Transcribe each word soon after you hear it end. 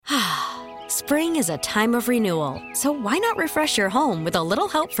Spring is a time of renewal, so why not refresh your home with a little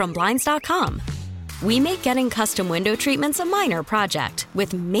help from Blinds.com? We make getting custom window treatments a minor project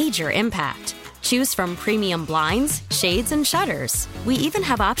with major impact. Choose from premium blinds, shades, and shutters. We even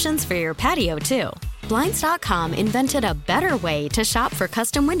have options for your patio, too. Blinds.com invented a better way to shop for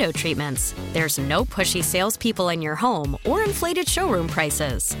custom window treatments. There's no pushy salespeople in your home or inflated showroom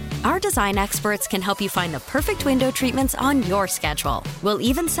prices. Our design experts can help you find the perfect window treatments on your schedule. We'll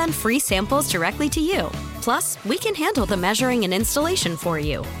even send free samples directly to you. Plus, we can handle the measuring and installation for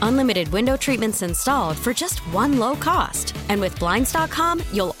you. Unlimited window treatments installed for just one low cost. And with Blinds.com,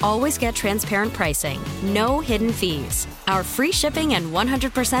 you'll always get transparent pricing. No hidden fees. Our free shipping and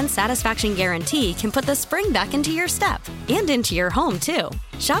 100% satisfaction guarantee can put the spring back into your step and into your home, too.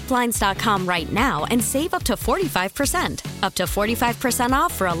 Shop Blinds.com right now and save up to 45%. Up to 45%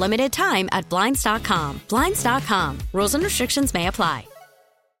 off for a limited time at Blinds.com. Blinds.com. Rules and restrictions may apply.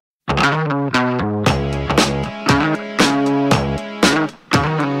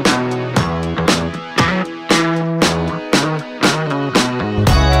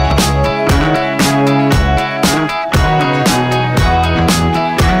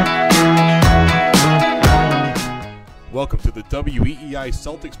 Welcome to the WEEI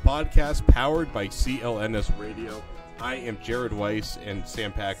Celtics podcast powered by CLNS Radio. I am Jared Weiss, and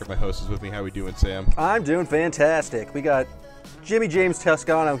Sam Packer, my host, is with me. How are we doing, Sam? I'm doing fantastic. We got Jimmy James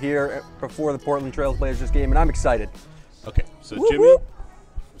Toscano here before the Portland Trail Blazers game, and I'm excited. Okay, so Whoop, Jimmy, whoop.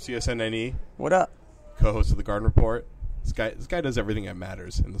 CSNNE, What up? co-host of the Garden Report. This guy does everything that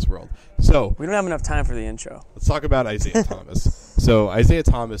matters in this world. So We don't have enough time for the intro. let's talk about Isaiah Thomas. So Isaiah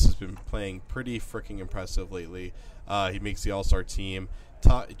Thomas has been playing pretty freaking impressive lately. He makes the All-Star team.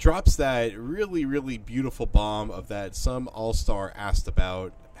 Drops that really, really beautiful bomb of that some All-Star asked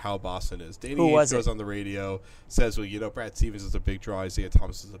about how Boston is. Danny Ainge goes on the radio, says, well, you know, Brad Stevens is a big draw. Isaiah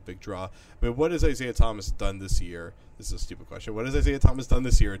Thomas is a big draw. I mean, what has Isaiah Thomas done this year? This is a stupid question. What has Isaiah Thomas done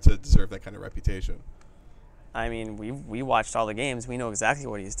this year to deserve that kind of reputation? I mean, we watched all the games. We know exactly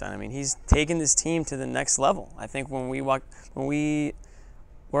what he's done. I mean, he's taken this team to the next level. I think when we're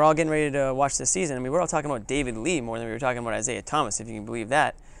all getting ready to watch this season, I mean, we're all talking about David Lee more than we were talking about Isaiah Thomas, if you can believe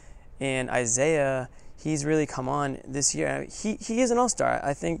that. And Isaiah, he's really come on this year. He is an all-star.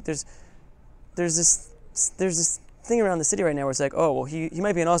 I think there's this thing around the city right now where it's like, oh, well, he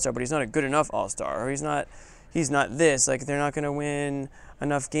might be an all-star, but he's not a good enough all-star, or he's not this. Like, they're not going to win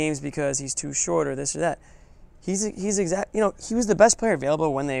enough games because he's too short or this or that. He was the best player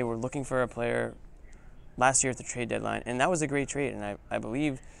available when they were looking for a player last year at the trade deadline, and that was a great trade. And I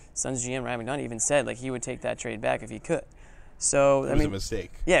believe Suns GM Ryan McDonough even said like he would take that trade back if he could. So it was a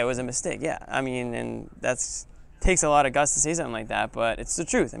mistake. Yeah, it was a mistake. Yeah, I mean, and takes a lot of guts to say something like that, but it's the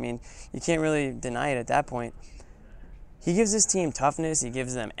truth. I mean, you can't really deny it at that point. He gives his team toughness. He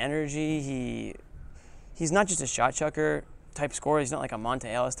gives them energy. He's not just a shot chucker type scorer. He's not like a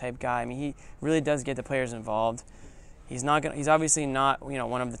Monta Ellis type guy. I mean, he really does get the players involved. He's obviously not,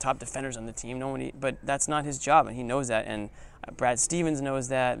 one of the top defenders on the team. But that's not his job, and he knows that. And Brad Stevens knows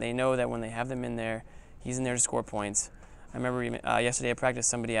that. They know that when they have them in there, he's in there to score points. I remember yesterday at practice,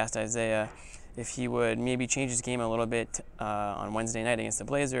 somebody asked Isaiah if he would maybe change his game a little bit on Wednesday night against the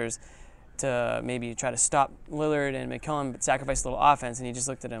Blazers to maybe try to stop Lillard and McCollum, but sacrifice a little offense. And he just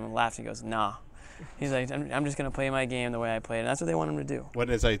looked at him and laughed. He goes, nah. He's like, I'm just going to play my game the way I played, and that's what they want him to do. When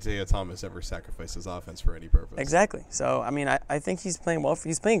has Isaiah Thomas ever sacrificed his offense for any purpose? Exactly. So, I mean, I think he's playing well.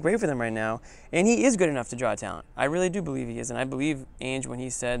 He's playing great for them right now, and he is good enough to draw talent. I really do believe he is, and I believe Ainge when he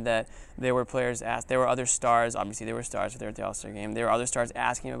said that there were players asked, there were other stars. Obviously, there were stars there at the All-Star game. There were other stars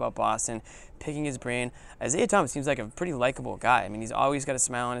asking him about Boston, picking his brain. Isaiah Thomas seems like a pretty likable guy. I mean, he's always got a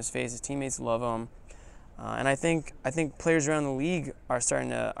smile on his face. His teammates love him. And I think players around the league are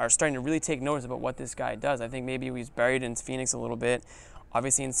starting to really take notice about what this guy does. I think maybe he's buried in Phoenix a little bit.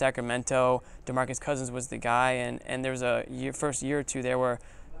 Obviously in Sacramento, DeMarcus Cousins was the guy, and there was first year or two there where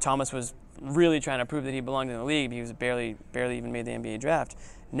Thomas was really trying to prove that he belonged in the league. He was barely even made the NBA draft.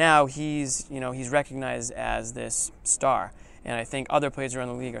 Now he's recognized as this star, and I think other players around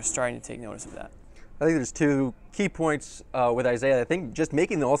the league are starting to take notice of that. I think there's two key points with Isaiah. I think just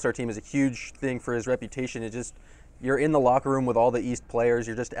making the All-Star team is a huge thing for his reputation. You're in the locker room with all the East players.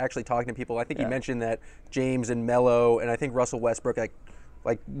 You're just actually talking to people. I think he mentioned that James and Melo and I think Russell Westbrook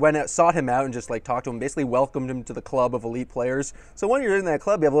sought him out and just talked to him, basically welcomed him to the club of elite players. So when you're in that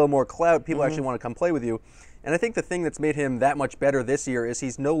club, you have a little more clout. People actually want to come play with you. And I think the thing that's made him that much better this year is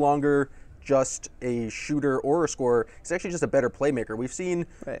he's no longer just a shooter or a scorer. He's actually just a better playmaker. We've seen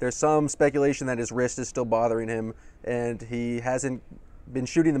there's some speculation that his wrist is still bothering him, and he hasn't been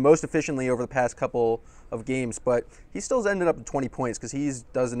shooting the most efficiently over the past couple of games, but he still ended up with 20 points because he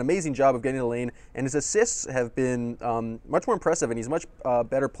does an amazing job of getting to the lane, and his assists have been much more impressive, and he's a much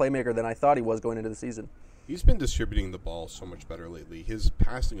better playmaker than I thought he was going into the season. He's been distributing the ball so much better lately. His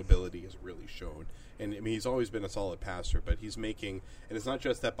passing ability has really shown. And, I mean, he's always been a solid passer, but he's making – and it's not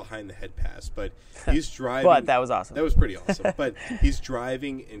just that behind-the-head pass, but he's driving – But that was awesome. That was pretty awesome. But he's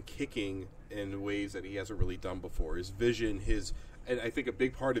driving and kicking in ways that he hasn't really done before. His vision, and I think a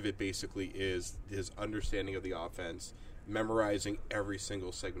big part of it basically is his understanding of the offense, memorizing every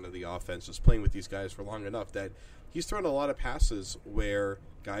single segment of the offense, just playing with these guys for long enough that he's thrown a lot of passes where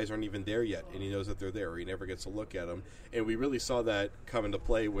guys aren't even there yet, and he knows that they're there, or he never gets a look at them. And we really saw that come into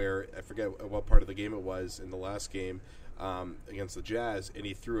play where, I forget what part of the game it was in the last game against the Jazz, and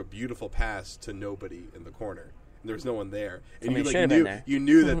he threw a beautiful pass to nobody in the corner. And there was no one there, and you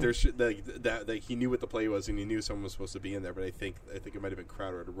knew that that he knew what the play was, and he knew someone was supposed to be in there. But I think it might have been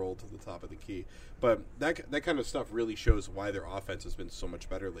Crowder to roll to the top of the key. But that kind of stuff really shows why their offense has been so much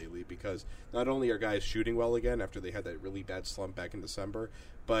better lately. Because not only are guys shooting well again after they had that really bad slump back in December,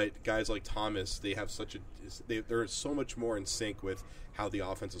 but guys like Thomas, they're so much more in sync with how the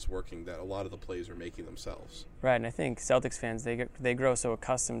offense is working that a lot of the plays are making themselves. Right, and I think Celtics fans, they grow so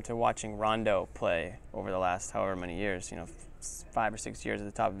accustomed to watching Rondo play over the last however many years, 5 or 6 years at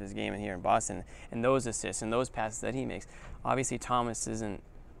the top of his game and here in Boston, and those assists and those passes that he makes. Obviously, Thomas isn't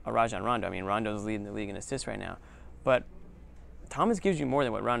a Rajon Rondo. I mean, Rondo's leading the league in assists right now, but Thomas gives you more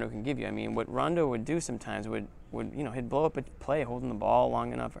than what Rondo can give you. I mean, what Rondo would do sometimes would he'd blow up a play holding the ball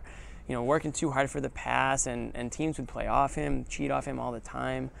long enough, or, working too hard for the pass, and teams would play off him, cheat off him all the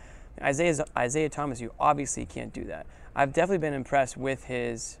time. Isaiah Thomas, you obviously can't do that. I've definitely been impressed with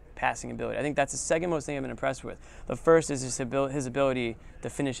his passing ability. I think that's the second most thing I've been impressed with. The first is his ability to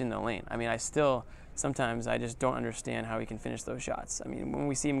finish in the lane. I mean, sometimes I just don't understand how he can finish those shots. I mean, when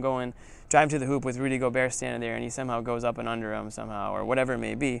we see him driving to the hoop with Rudy Gobert standing there, and he somehow goes up and under him somehow, or whatever it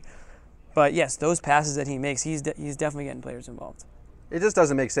may be. But yes, those passes that he makes, he's definitely getting players involved. It just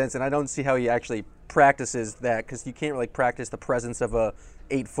doesn't make sense, and I don't see how he actually practices that, because you can't really practice the presence of a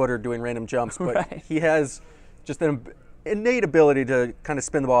 8-footer doing random jumps, but right. He has just an innate ability to kind of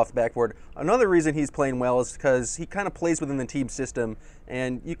spin the ball off the backboard. Another reason he's playing well is because he kind of plays within the team system,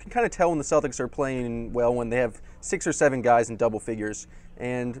 and you can kind of tell when the Celtics are playing well when they have 6 or 7 guys in double figures.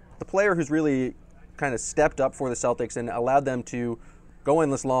 And the player who's really kind of stepped up for the Celtics and allowed them to go in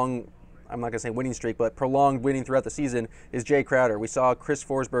this long, I'm not going to say winning streak, but prolonged winning throughout the season is Jay Crowder. We saw a Chris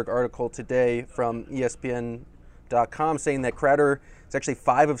Forsberg article today from ESPN.com saying that Crowder is actually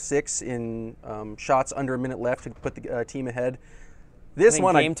 5 of 6 in shots under a minute left to put the team ahead.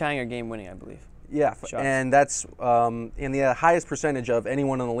 Game tying or game winning, I believe. Yeah, shots. And that's in the highest percentage of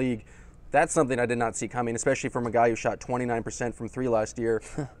anyone in the league. That's something I did not see coming, especially from a guy who shot 29% from 3 last year.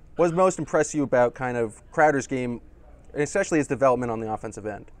 What most impressed you about kind of Crowder's game, and especially his development on the offensive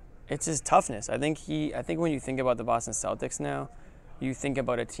end? It's his toughness. I think when you think about the Boston Celtics now, you think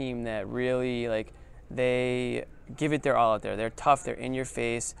about a team that really, they give it their all out there. They're tough. They're in your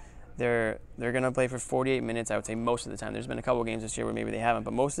face. They're going to play for 48 minutes, I would say, most of the time. There's been a couple games this year where maybe they haven't,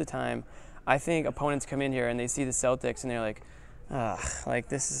 but most of the time, I think opponents come in here and they see the Celtics and they're like,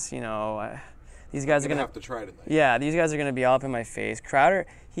 this is, these guys are going to have to try tonight. Yeah, these guys are going to be all up in my face. Crowder,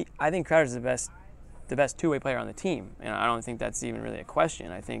 I think Crowder's the best two-way player on the team. I don't think that's even really a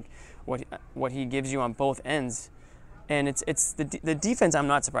question. I think what he gives you on both ends, and it's the defense I'm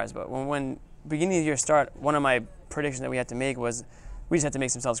not surprised about. When beginning of the year start, one of my predictions that we had to make was we just had to make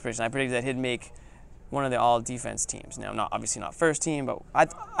some Celtics predictions. I predicted that he'd make one of the all-defense teams. Now, obviously not first team, but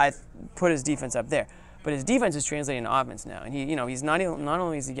I put his defense up there. But his defense is translating to offense now, and he's not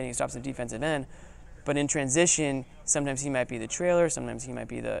only is he getting stops at the defensive end, but in transition, sometimes he might be the trailer, sometimes he might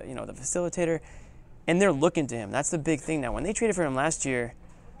be the the facilitator. And they're looking to him. That's the big thing now. When they traded for him last year,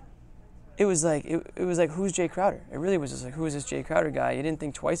 it was like who's Jay Crowder? It really was just like, who is this Jay Crowder guy? You didn't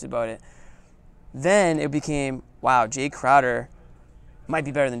think twice about it. Then it became, wow, Jay Crowder might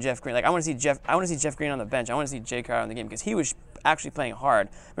be better than Jeff Green. I want to see Jeff Green on the bench. I want to see Jay Crowder in the game because he was actually playing hard.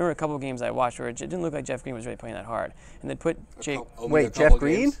 I remember a couple of games I watched where it didn't look like Jeff Green was really playing that hard. And then put Jay. Wait, Jeff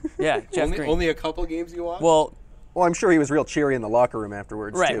Green? Yeah, Jeff Green. Only a couple games you watched? Well, I'm sure he was real cheery in the locker room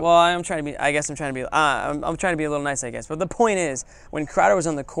afterwards. Right. Too. Well, I'm trying to be a little nice, I guess. But the point is, when Crowder was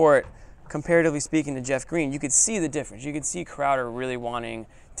on the court, comparatively speaking to Jeff Green, you could see the difference. You could see Crowder really wanting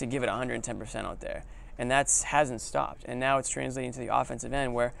to give it 110% out there, and that hasn't stopped. And now it's translating to the offensive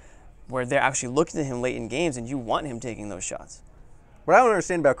end, where they're actually looking at him late in games, and you want him taking those shots. What I don't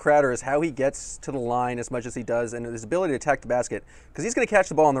understand about Crowder is how he gets to the line as much as he does, and his ability to attack the basket, because he's going to catch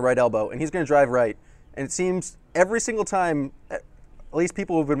the ball on the right elbow, and he's going to drive right. And it seems every single time, at least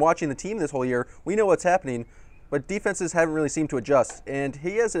people who've been watching the team this whole year, we know what's happening, but defenses haven't really seemed to adjust. And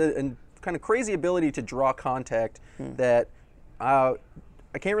he has a kind of crazy ability to draw contact that I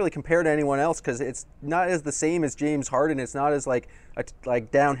can't really compare to anyone else because it's not as the same as James Harden. It's not as like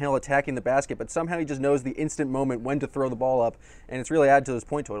downhill attacking the basket, but somehow he just knows the instant moment when to throw the ball up, and it's really added to his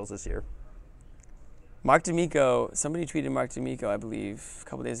point totals this year. Mark D'Amico, somebody tweeted Mark D'Amico, I believe, a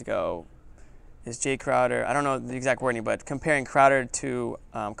couple days ago, is Jay Crowder, I don't know the exact wording, but comparing Crowder to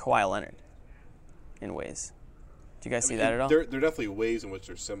Kawhi Leonard in ways. Do you guys see that at all? There are definitely ways in which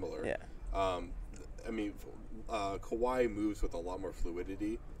they're similar. Yeah. Kawhi moves with a lot more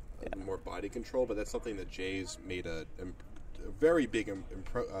fluidity, more body control, but that's something that Jay's made a very big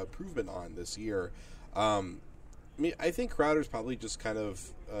improvement on this year. I think Crowder's probably just kind of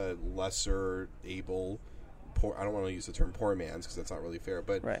lesser able. I don't want to use the term poor man's because that's not really fair,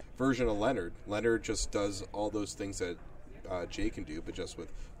 but version of Leonard. Leonard just does all those things that Jay can do, but just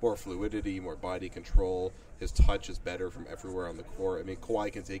with more fluidity, more body control. His touch is better from everywhere on the court.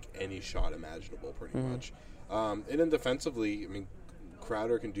 Kawhi can take any shot imaginable pretty much. And then defensively,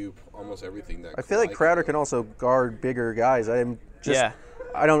 Crowder can do almost everything that. I feel like Crowder can also guard bigger guys.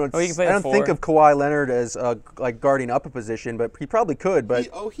 I don't think of Kawhi Leonard as guarding up a position, but he probably could. But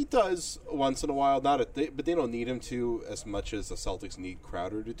he does once in a while. But they don't need him to as much as the Celtics need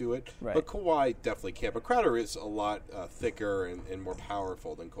Crowder to do it. Right. But Kawhi definitely can. But Crowder is a lot thicker and more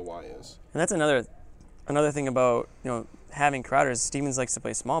powerful than Kawhi is. And that's another thing about having Crowder is Stevens likes to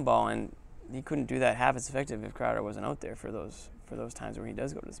play small ball, and he couldn't do that half as effective if Crowder wasn't out there for those times where he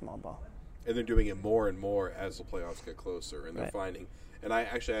does go to the small ball. And they're doing it more and more as the playoffs get closer, and they're finding. And I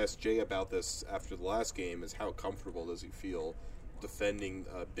actually asked Jay about this after the last game: is how comfortable does he feel defending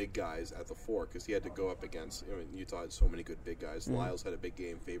big guys at the 4? Because he had to go up against. Utah had so many good big guys. Lyles had a big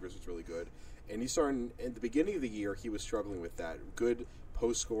game. Favors was really good, and he's starting. At the beginning of the year, he was struggling with that. Good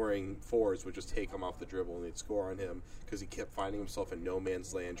post-scoring fours would just take him off the dribble and they'd score on him because he kept finding himself in no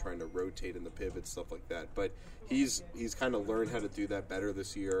man's land trying to rotate in the pivots, stuff like that. But he's kind of learned how to do that better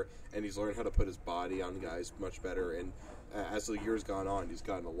this year, and he's learned how to put his body on guys much better. And as the year's gone on, he's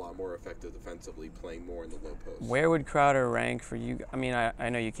gotten a lot more effective defensively, playing more in the low post. Where would Crowder rank for you? I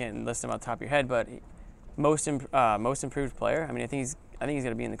know you can't list him off the top of your head, but most improved player. I think he's going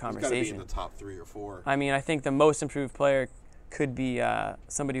to be in the conversation. He's got to be in the top 3 or 4. I think the most improved player could be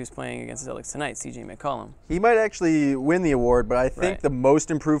somebody who's playing against the Celtics tonight, C.J. McCollum. He might actually win the award, but I think the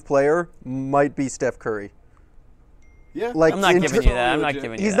most improved player might be Steph Curry. Yeah, I'm not giving you that. I'm not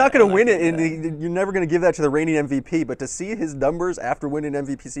giving you that. He's not going to win it, and you're never going to give that to the reigning MVP. But to see his numbers after winning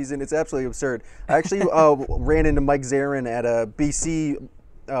MVP season, it's absolutely absurd. I actually ran into Mike Zarin at a BC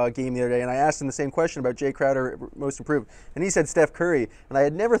game the other day, and I asked him the same question about Jay Crowder, most improved, and he said Steph Curry, and I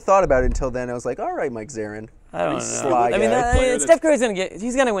had never thought about it until then. I was like, all right, Mike Zarin. I don't know. Steph Curry's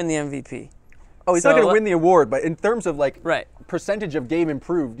he's going to win the MVP. Oh, he's not going to win the award, but in terms of percentage of game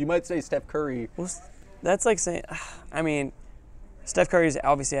improved, you might say Steph Curry. Well, that's like saying, Steph Curry's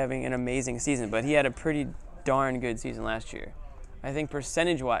obviously having an amazing season, but he had a pretty darn good season last year. I think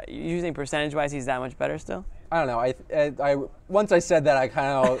percentage-wise, you think percentage-wise he's that much better still? I don't know. I once I said that, I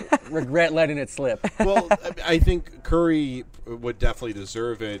kind of regret letting it slip. Well, I think Curry would definitely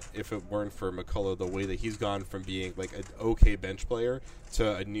deserve it if it weren't for McCullough, the way that he's gone from being like an okay bench player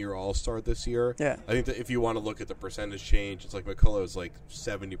to a near all-star this year. Yeah. I think that if you want to look at the percentage change, it's like McCullough is like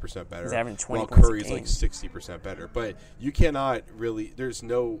 70% better. He's averaging 20 while points Curry's a game. like 60% better. But you cannot really, there's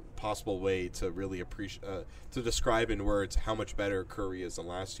no possible way to really appreciate, to describe in words how much better Curry is than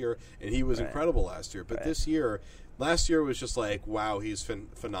last year. And he was incredible last year. But this year, last year was just like, wow, he's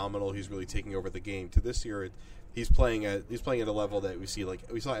phenomenal. He's really taking over the game. To this year, he's playing at a level that we see. Like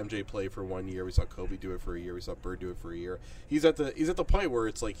we saw MJ play for 1 year. We saw Kobe do it for a year. We saw Bird do it for a year. He's at the point where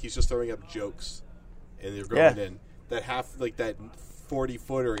it's like he's just throwing up jokes, and they're going in. That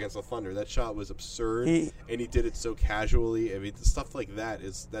 40-footer against the Thunder. That shot was absurd, and he did it so casually. I mean, stuff like that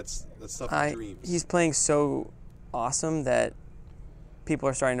that's stuff of dreams. He's playing so awesome that people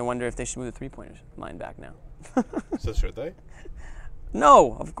are starting to wonder if they should move the 3-point line back now. So should they?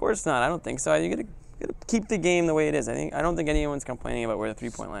 No, of course not. I don't think so. You got to keep the game the way it is. I don't think anyone's complaining about where the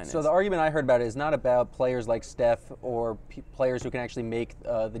 3-point line is. So the argument I heard about it is not about players like Steph or players who can actually make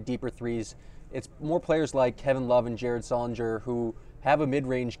the deeper threes. It's more players like Kevin Love and Jared Sullinger who have a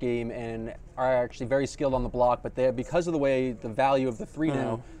mid-range game and are actually very skilled on the block, but because of the value of the three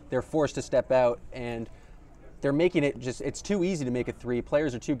now, they're forced to step out, and they're making it it's too easy to make a three.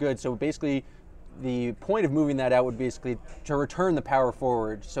 Players are too good, so basically the point of moving that out would basically to return the power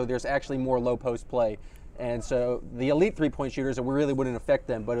forward, so there's actually more low-post play. And so the elite three-point shooters, it really wouldn't affect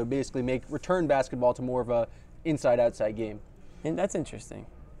them, but it would basically make return basketball to more of a inside-outside game. And that's interesting.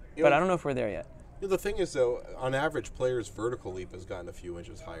 You But know, I don't know if we're there yet. The thing is, though, on average, players' vertical leap has gotten a few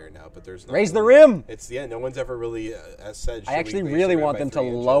inches higher now, but there's no Raise the rim! No one's ever really said. I actually really want them to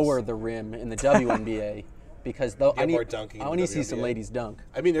lower the rim in the WNBA because more dunking I in want to the see some WNBA. ladies dunk.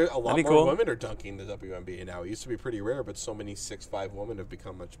 I mean, there a lot That'd be more cool. women are dunking in the WNBA now. It used to be pretty rare, but so many 6'5" women have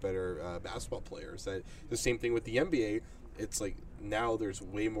become much better basketball players. The same thing with the NBA. It's like now there's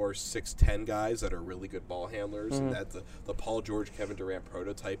way more 6'10" guys that are really good ball handlers, and that the Paul George, Kevin Durant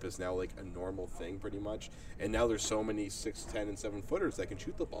prototype is now like a normal thing pretty much. And now there's so many 6'10" and 7-footers that can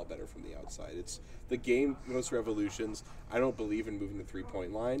shoot the ball better from the outside. It's the game goes revolutions. I don't believe in moving the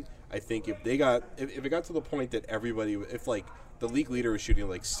 3-point line. I think if it got to the point that everybody, if like the league leader was shooting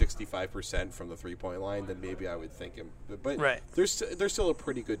like 65% from the 3-point line, then maybe I would think him. But Right. there's still a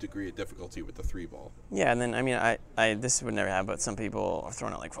pretty good degree of difficulty with the 3 ball. Yeah, and then I mean, I this would never happen, but some people are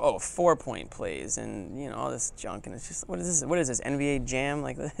throwing out like 4-point plays and all this junk, and it's just what is this NBA Jam?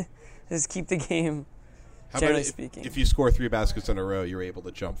 Like, just keep the game. How Generally about speaking, if you score 3 baskets in a row, you're able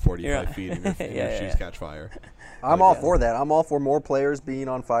to jump 45 feet and your shoes catch fire. I'm all for that. I'm all for more players being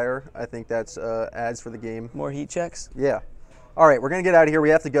on fire. I think that's adds for the game. more heat checks. Yeah. All right, we're going to get out of here. We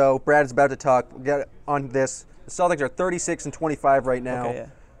have to go. Brad is about to talk. We'll get on this. The Celtics are 36-25 right now. Okay, yeah.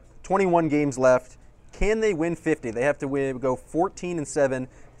 21 games left. Can they win 50? They have to go 14-7.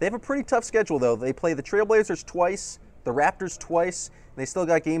 They have a pretty tough schedule, though. They play the Trailblazers twice, the Raptors twice, and they still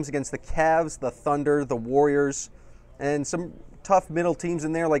got games against the Cavs, the Thunder, the Warriors, and some tough middle teams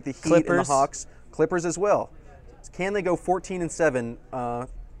in there like the Heat and the Clippers. Hawks. Clippers as well. Can they go 14-7 I'm for the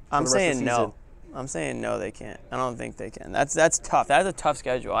rest of the saying season? no. I'm saying no, they can't. I don't think they can. That's tough. That is a tough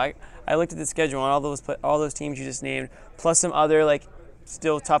schedule. I looked at the schedule and all those teams you just named, plus some other like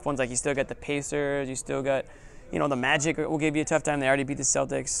still tough ones. Like you still got the Pacers. You still got, the Magic will give you a tough time. They already beat the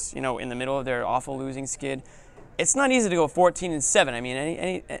Celtics. In the middle of their awful losing skid. It's not easy to go 14-7. I mean,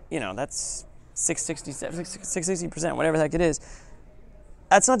 any that's 60%, whatever the heck it is.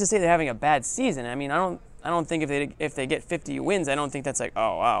 That's not to say they're having a bad season. I mean, I don't think if they get 50 wins, I don't think that's like,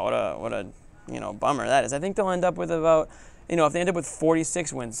 oh wow, what a bummer that is. I think they'll end up with about, if they end up with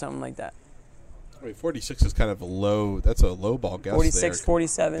 46 wins, something like that. I mean, 46 is kind of that's a low ball guess 46, there.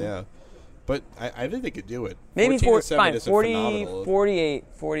 47. Yeah. But I think they could do it. Maybe 14-7 isn't 40, phenomenal.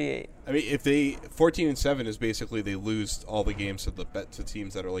 48. I mean, if they 14-7 is basically they lose all the games to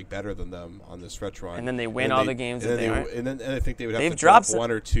teams that are like better than them on the stretch run, And then they win all the games that they aren't. And I think they would have They've to drop dropped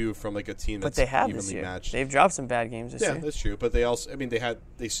one or two from like a team But that's they have evenly this year. matched. They've dropped some bad games this Yeah, year. that's true. But they also,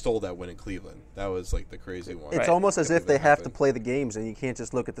 they stole that win in Cleveland. That was like the crazy one. It's Right. almost as if That they have to happened. play the games, and you can't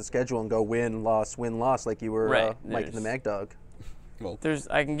just look at the schedule and go win, loss, like you were Right. Mike and the Mag Dog. Well,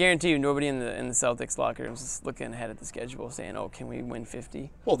 I can guarantee you nobody in the Celtics locker room is looking ahead at the schedule saying, "Oh, can we win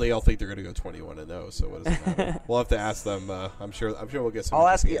 50?" well, they all think they're going to go 21-0. So what does it matter? We'll have to ask them. I'm sure we'll get some. I'll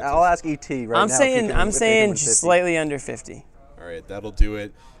ask interesting ET right I'm now. if he saying can- I'm if they can saying win just 50. slightly under 50. All right, that'll do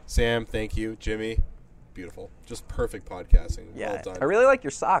it. Sam, thank you. Jimmy, beautiful. Just perfect podcasting. Yeah. Well done. I really like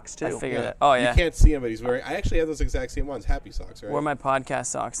your socks too. I figured that. Oh yeah. You can't see him, but he's wearing. I actually have those exact same ones. Happy socks, right? Wore my podcast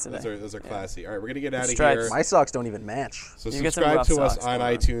socks today. Those are classy. All right, we're gonna get out of Stripes. here. My socks don't even match. So You get some subscribe rough to us socks on going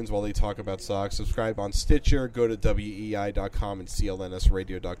on. iTunes while they talk about socks. Subscribe on Stitcher. Go to WEI.com and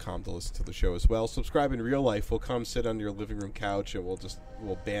CLNSradio.com to listen to the show as well. Subscribe in real life. We'll come sit on your living room couch and we'll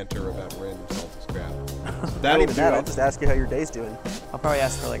banter about random Celtics crap. So Not that'll even do that. I'll it. just ask you how your day's doing. I'll probably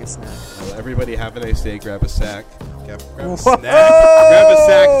ask for like a snack. Well, everybody have a nice day. Grab a sack. Grab a snack. Grab a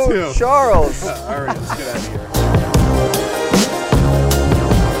sack too. Charles. All right, let's get out of here.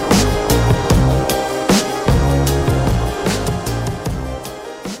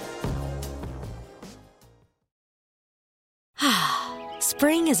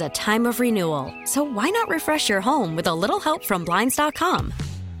 Spring is a time of renewal, so why not refresh your home with a little help from Blinds.com?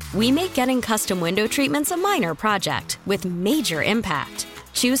 We make getting custom window treatments a minor project with major impact.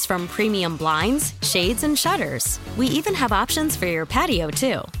 Choose from premium blinds, shades, and shutters. We even have options for your patio,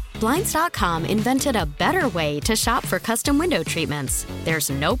 too. Blinds.com invented a better way to shop for custom window treatments. There's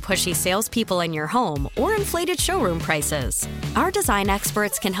no pushy salespeople in your home or inflated showroom prices. Our design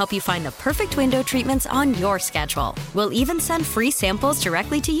experts can help you find the perfect window treatments on your schedule. We'll even send free samples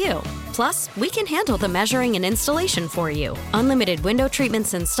directly to you. Plus, we can handle the measuring and installation for you. Unlimited window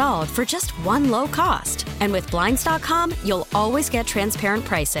treatments installed for just one low cost. And with Blinds.com, you'll always get transparent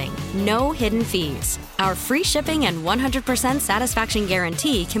pricing. No hidden fees. Our free shipping and 100% satisfaction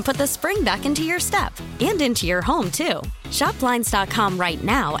guarantee can put the spring back into your step and into your home, too. Shop Blinds.com right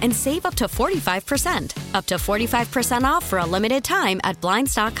now and save up to 45%. Up to 45% off for a limited time at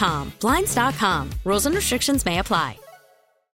Blinds.com. Blinds.com. Rules and restrictions may apply.